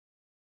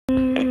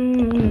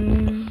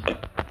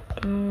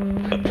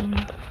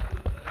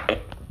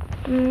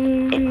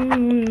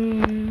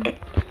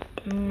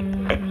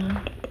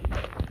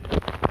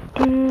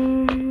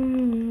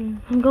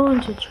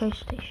train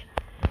station.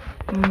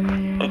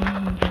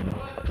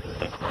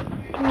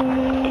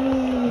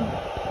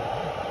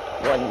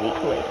 1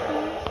 week later.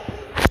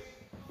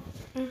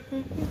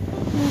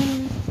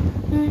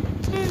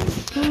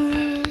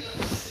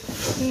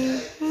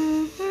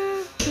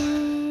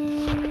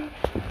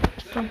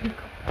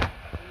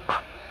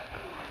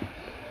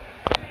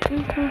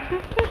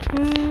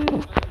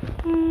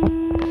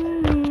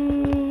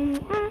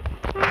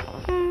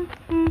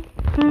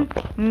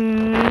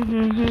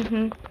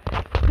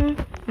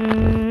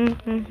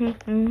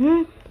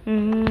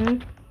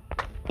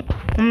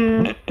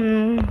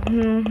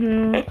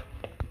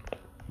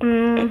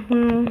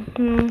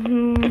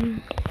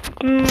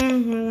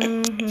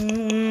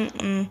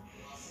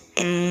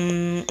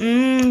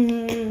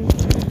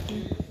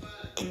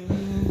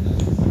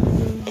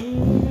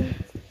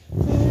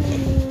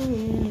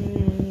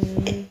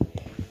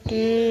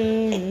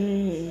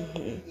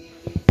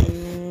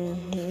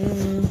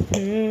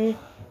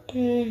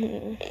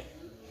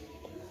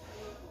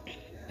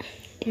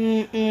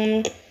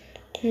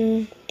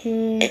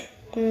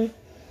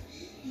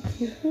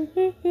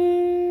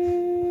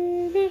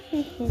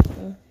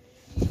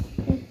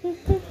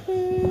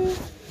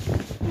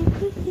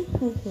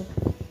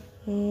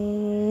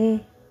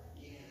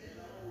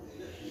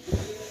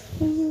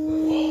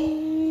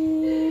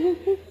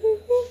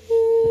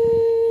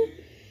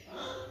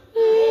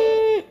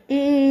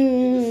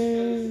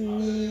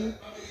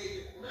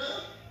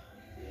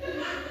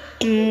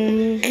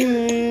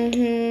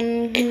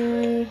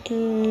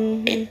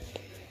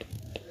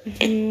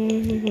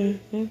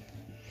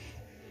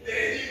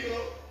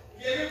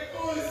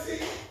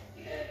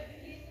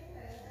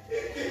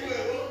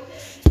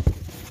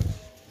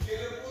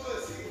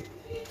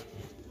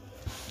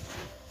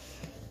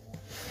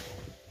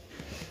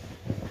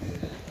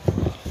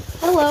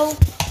 Hello.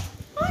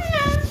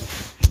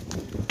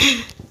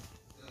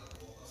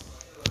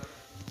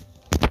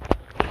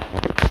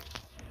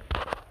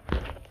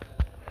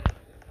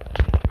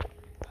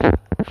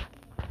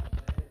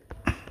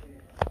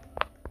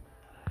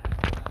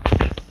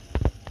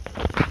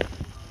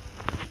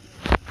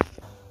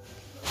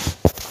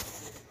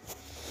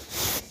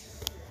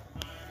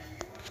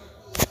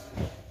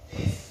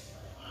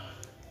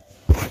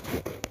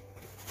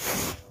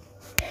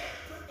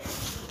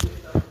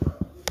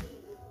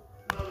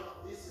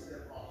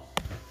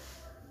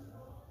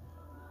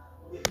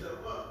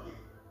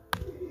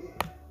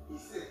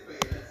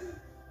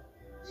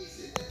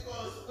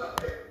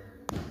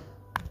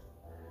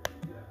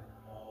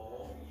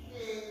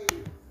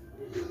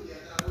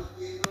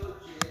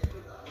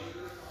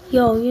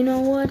 Yo, you know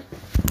what?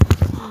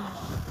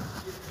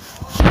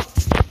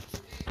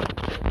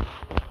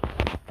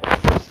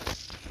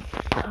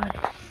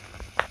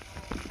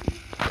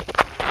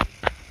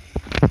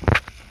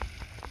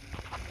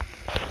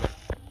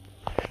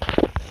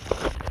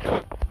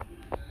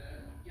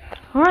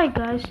 Alright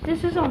guys,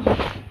 this is awesome.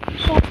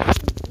 So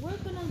we're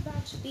gonna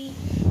about to be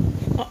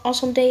an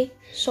awesome day.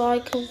 So I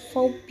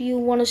hope you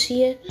wanna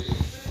see it.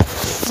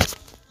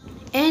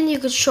 And you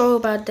could show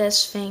about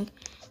this thing.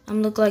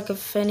 I'm look like a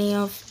any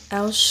of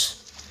else.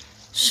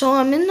 So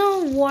I'm in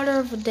the water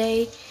of a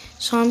day,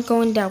 so I'm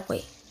going that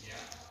way.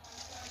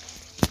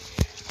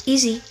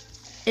 Easy.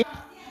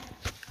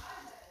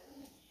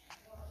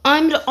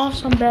 I'm the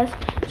awesome best,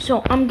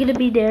 so I'm gonna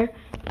be there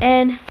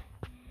and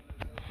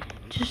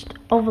just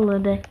over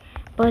day.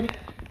 But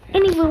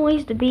any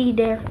ways to be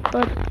there.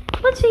 But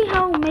let's see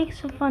how it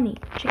makes it funny.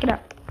 Check it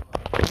out.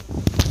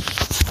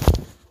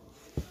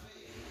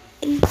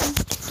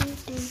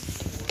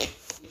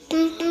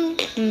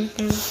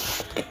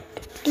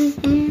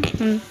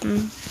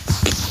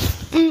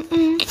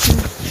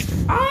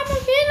 I'm a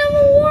king of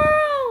the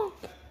world.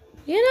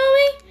 You know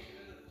me?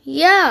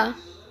 Yeah.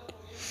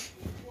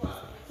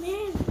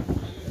 Man.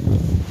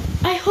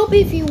 I hope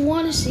if you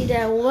want to see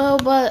that, well,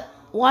 but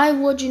why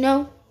would you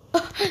know?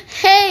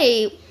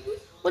 Hey,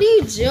 what are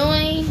you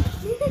doing?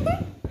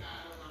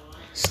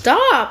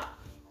 Stop.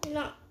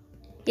 No.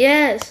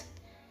 Yes.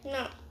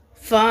 No.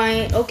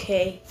 Fine.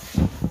 Okay.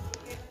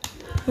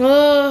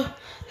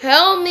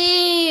 Help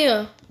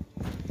me.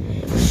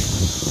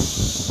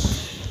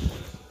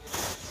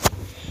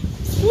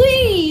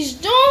 Please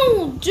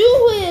don't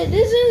do it.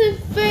 This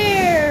isn't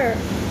fair.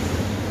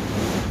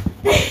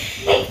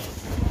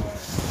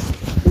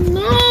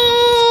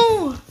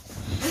 No.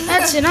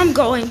 That's it. I'm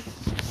going.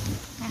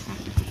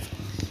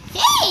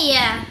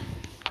 Hey!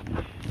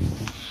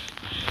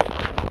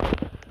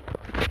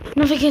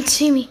 Never can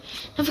see me.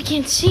 Never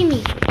can see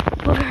me.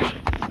 Okay.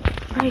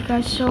 Alright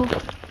guys, so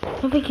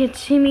never can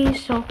see me,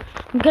 so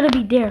I'm gonna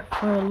be there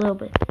for a little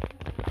bit.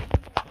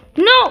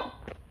 No!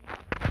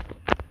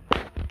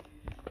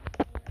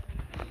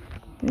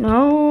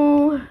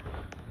 No.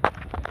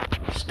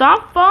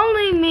 Stop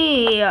following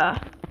me.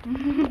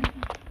 Then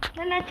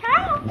I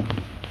tell.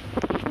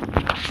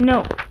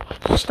 No.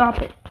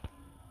 Stop it.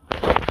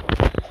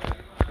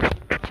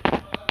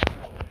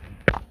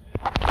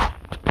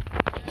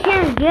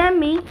 Can't get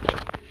me.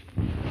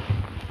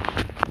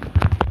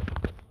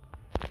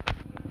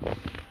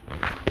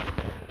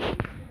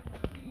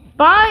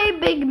 Bye,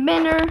 Big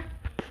Minner.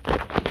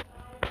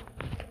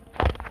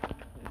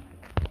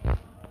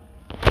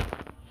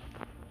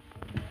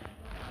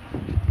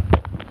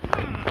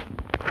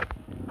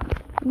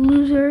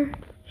 Loser.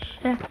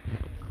 Yeah.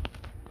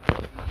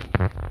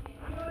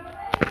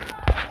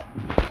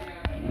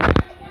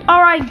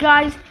 Alright,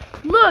 guys.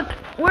 Look,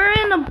 we're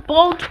in a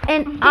boat,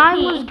 and I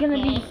was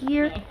gonna be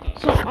here,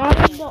 so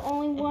I'm the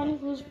only one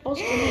who's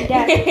supposed to be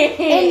that.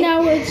 And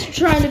now it's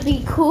trying to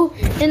be cool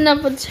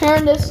enough to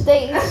turn the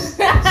stage.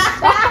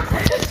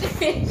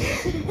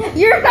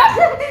 You're not.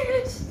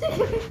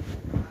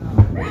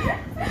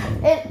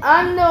 And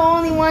I'm the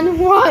only one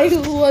who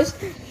was.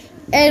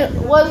 And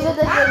was it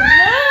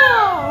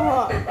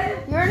no?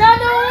 You're not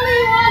the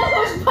only one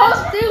who's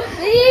supposed to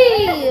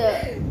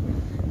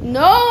be.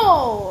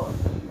 No.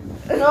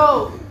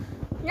 No.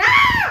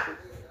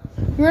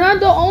 You're not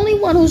the only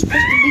one who's supposed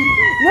to be.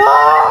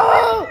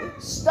 No!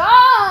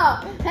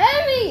 Stop!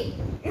 Heavy!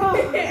 Oh.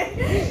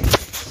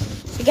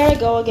 I gotta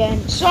go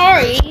again.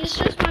 Sorry, it's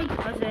just my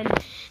cousin.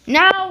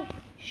 Now,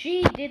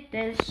 she did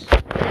this.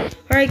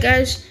 Alright,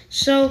 guys.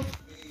 So,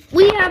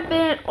 we have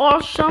been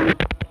awesome.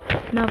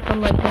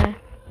 Nothing like that.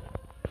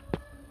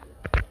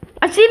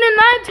 I seen it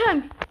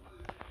nighttime.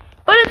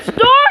 But it's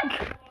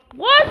dark!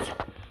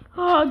 What?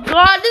 Oh,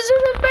 God, this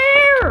isn't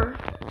fair!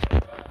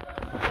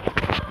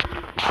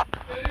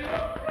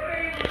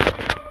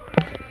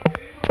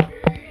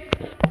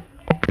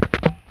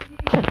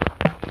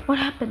 What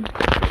happened?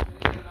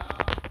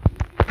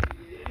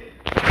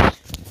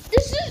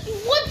 This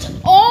is what?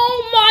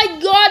 Oh my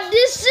God!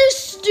 This is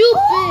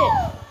stupid.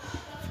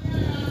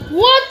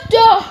 What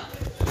the?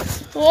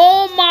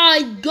 Oh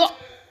my God!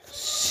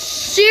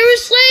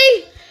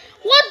 Seriously?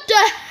 What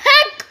the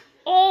heck?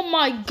 Oh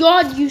my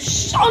God! You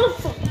son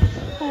of a!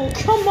 Oh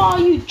come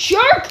on, you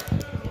jerk!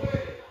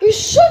 You're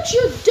such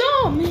a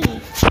dummy.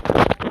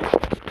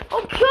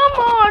 Oh come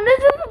on! This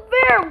isn't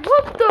fair.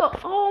 What the?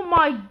 Oh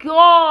my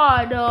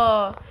God!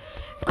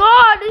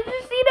 God, did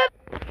you see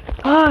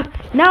that?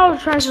 Now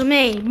it's trying to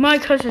me. My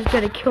cousin's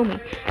gonna kill me.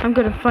 I'm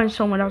gonna find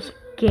someone else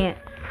again.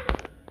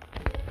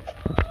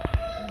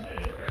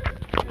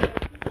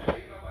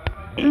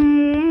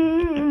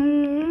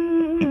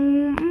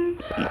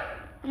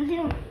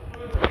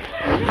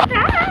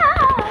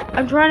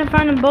 I'm trying to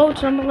find a boat.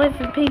 So I'm gonna live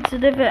for pizza.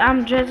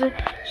 I'm Jesse.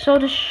 So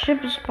the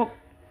ship is spoke.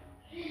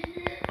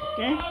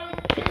 Okay.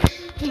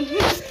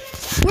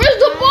 Where's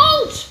the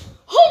boat?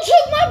 Who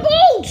took my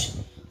boat?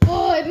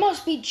 Oh, it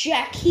must be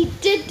Jack. He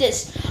did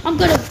this. I'm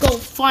gonna go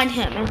find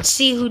him and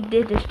see who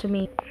did this to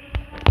me.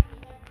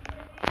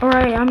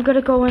 Alright, I'm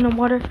gonna go in the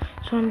water,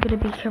 so I'm gonna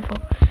be careful.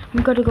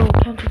 I'm gonna go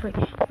count to 3.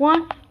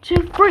 1, 2,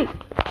 3.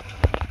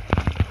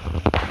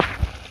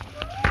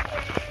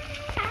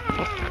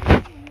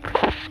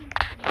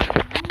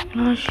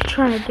 Oh, she's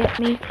trying to get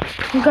me.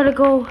 I'm gonna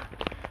go.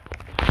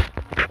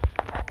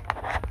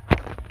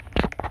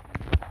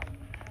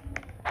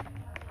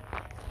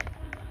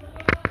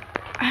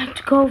 I have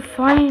to go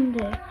find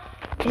it.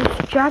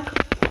 If Jack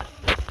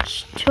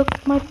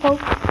took my boat,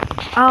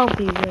 I'll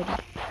be ready.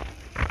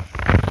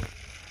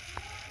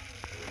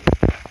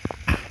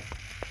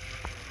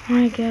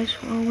 Alright guys,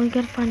 well we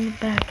gotta find it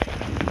back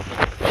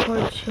before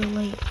it's too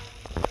late.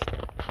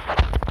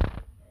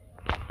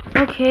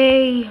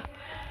 Okay,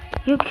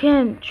 you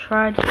can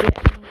try to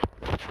get me.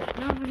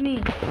 Not with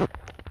me.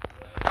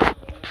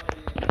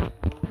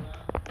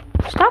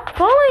 Stop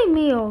following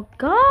me, oh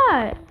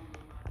God.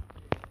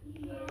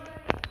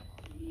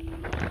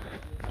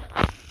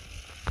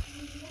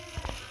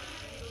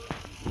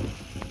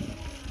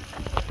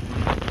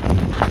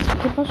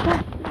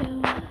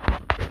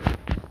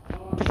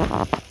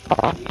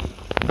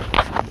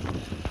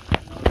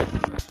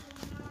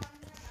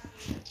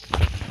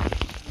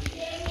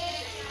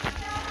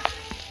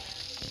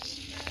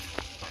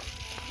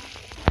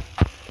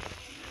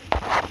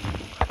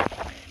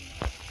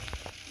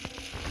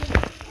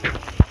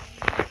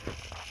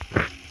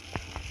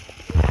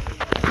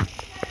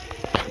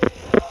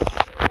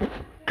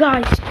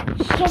 Guys,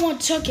 someone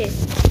took it.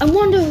 I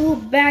wonder who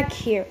back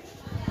here.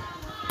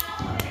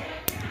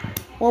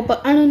 Well,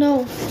 but I don't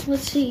know.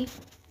 Let's see.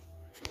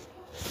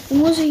 It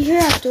wasn't here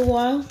after a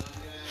while.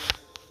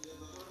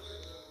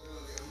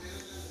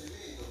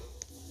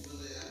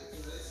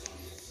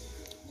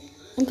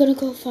 I'm gonna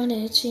go find it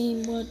and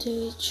see what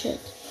to check.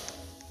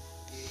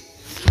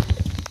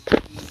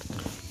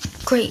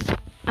 Great.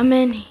 I'm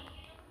in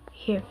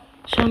here,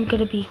 so I'm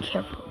gonna be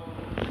careful.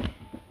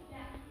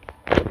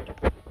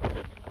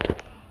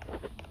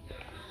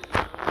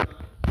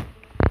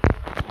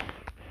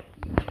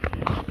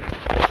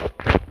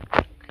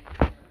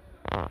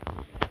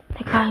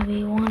 There gotta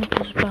be one of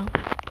this boat.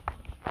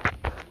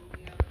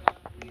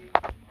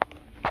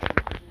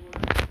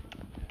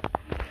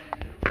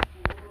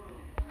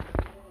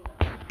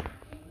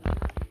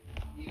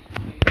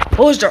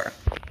 Who's there?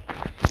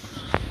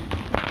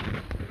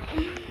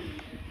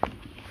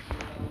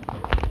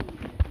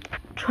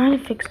 Trying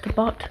to fix the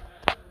bot.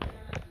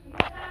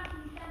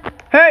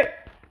 Hey!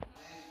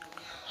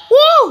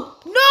 Whoa!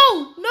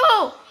 No!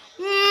 No!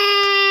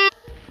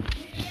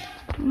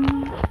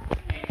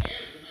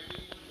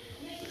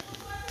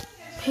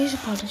 He's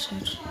about to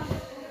search.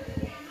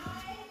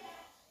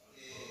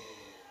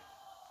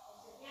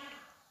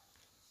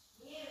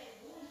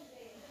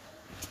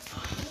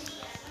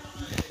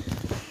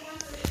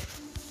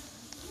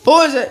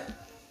 Who is it?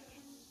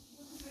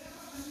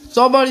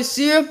 Somebody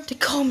see him? They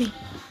call me.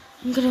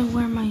 I'm gonna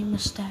wear my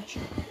mustache.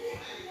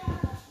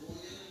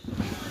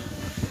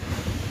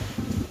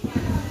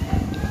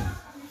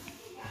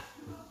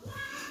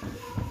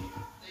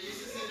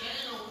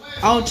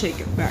 I'll take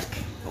it back.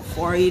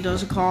 Before he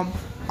doesn't come,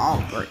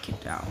 I'll break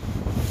it down.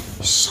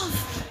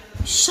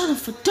 Son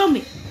of a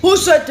dummy. Who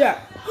said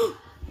that?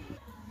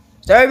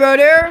 Is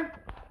anybody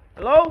there?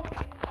 Hello?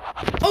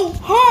 Oh,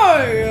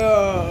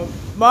 hi.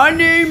 My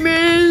name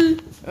is...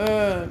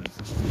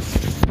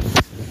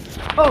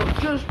 Oh,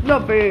 just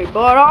nothing,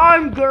 but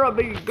I'm gonna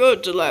be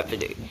good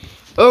telepathy.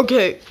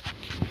 Okay.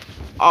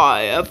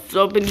 I have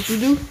something to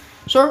do,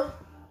 sir.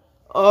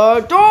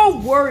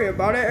 Don't worry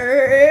about it.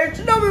 It's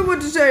nothing what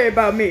to say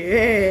about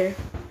me.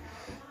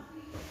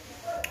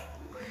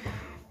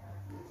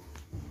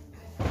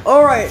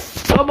 Alright,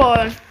 come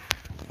on.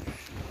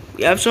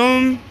 We have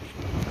some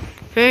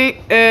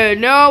thing,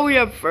 and now we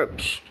have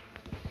fruits.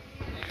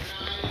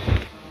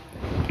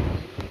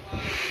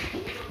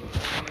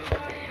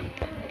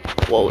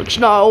 Well, it's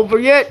not over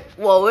yet.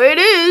 Well, it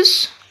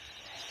is.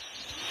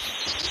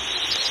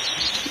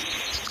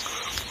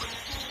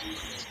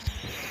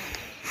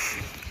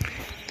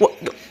 What?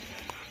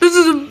 This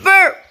isn't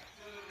fair.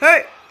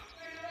 Hey,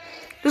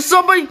 there's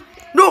somebody.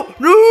 No,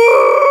 no.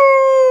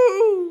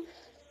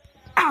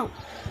 Ow.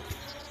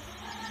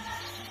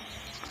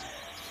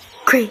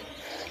 Great.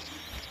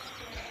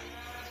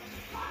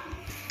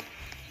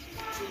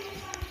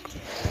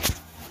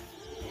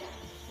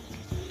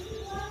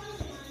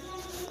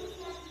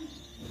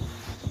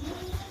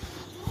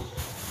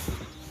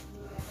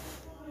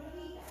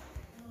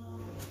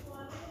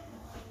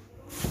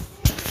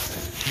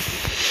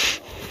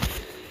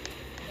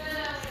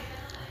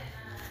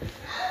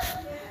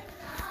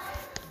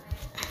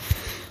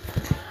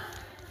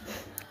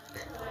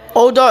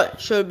 All done.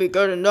 Should be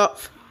good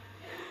enough.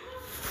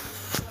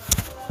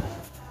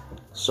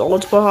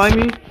 Someone's behind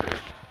me.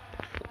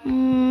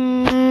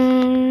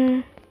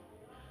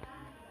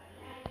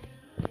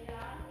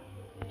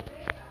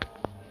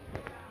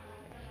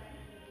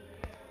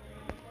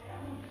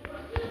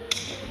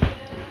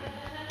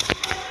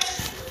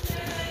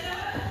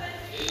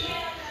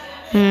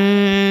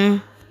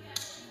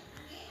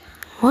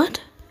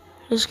 What?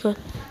 That's good.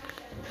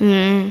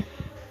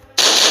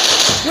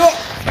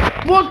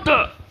 What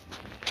the?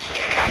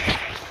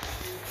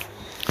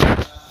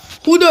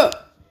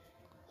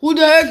 Who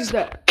the heck is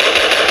that?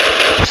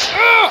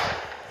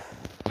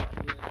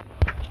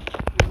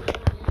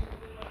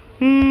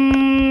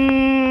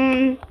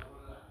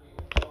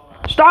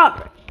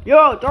 Stop!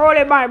 Yo, throw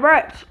it in my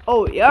breath.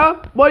 Oh yeah?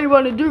 What do you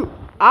want to do?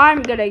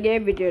 I'm gonna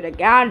give you to the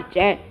count of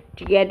 10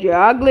 to get you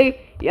ugly,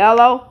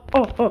 yellow.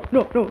 Oh,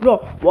 no.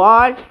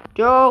 1,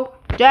 2,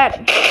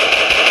 10.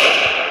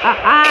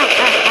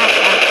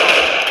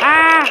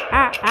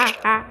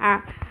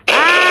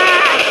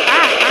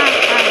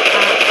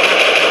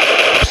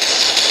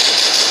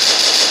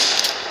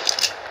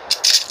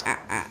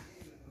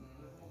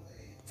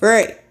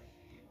 Free.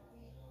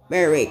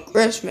 Merry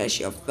Christmas,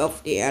 you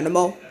filthy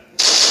animal.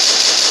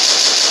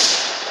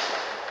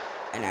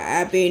 And a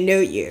Happy New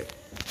Year.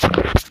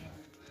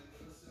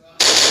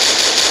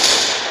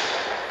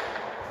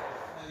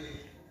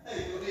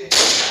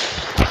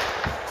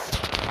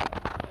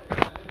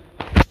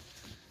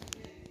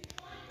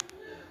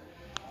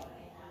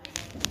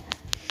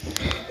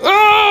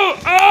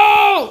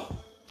 Oh!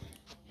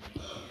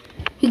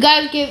 You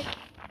guys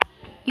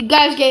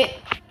get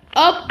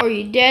up or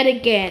you're dead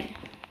again.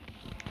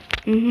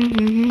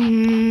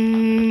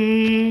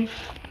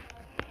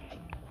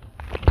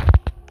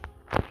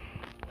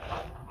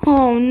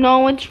 Oh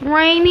no, it's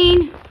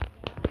raining.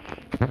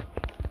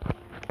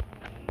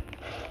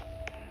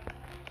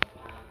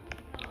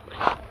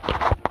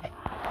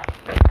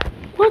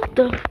 What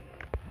the?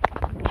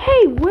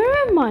 Hey,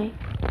 where am I?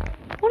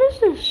 What is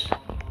this?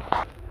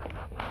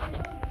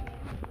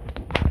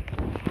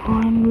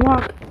 I'm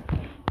locked.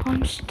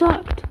 I'm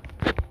stuck.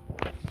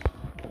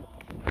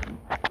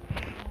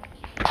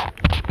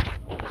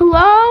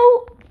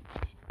 Hello?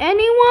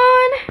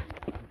 Anyone?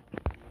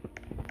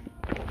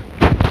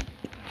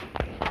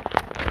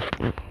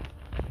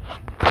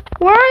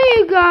 Where are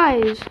you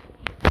guys?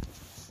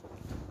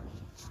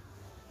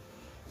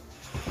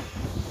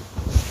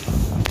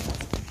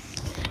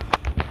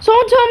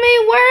 Someone tell me,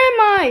 where am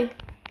I?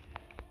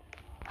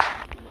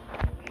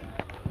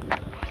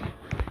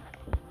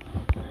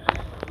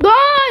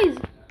 Guys!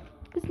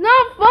 It's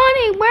not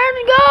funny. Where'd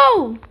you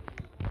go?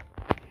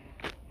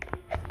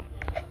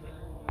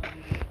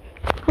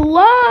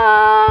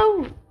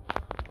 Hello?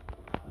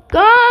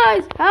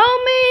 Guys,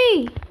 help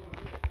me!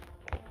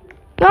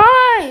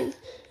 Guys!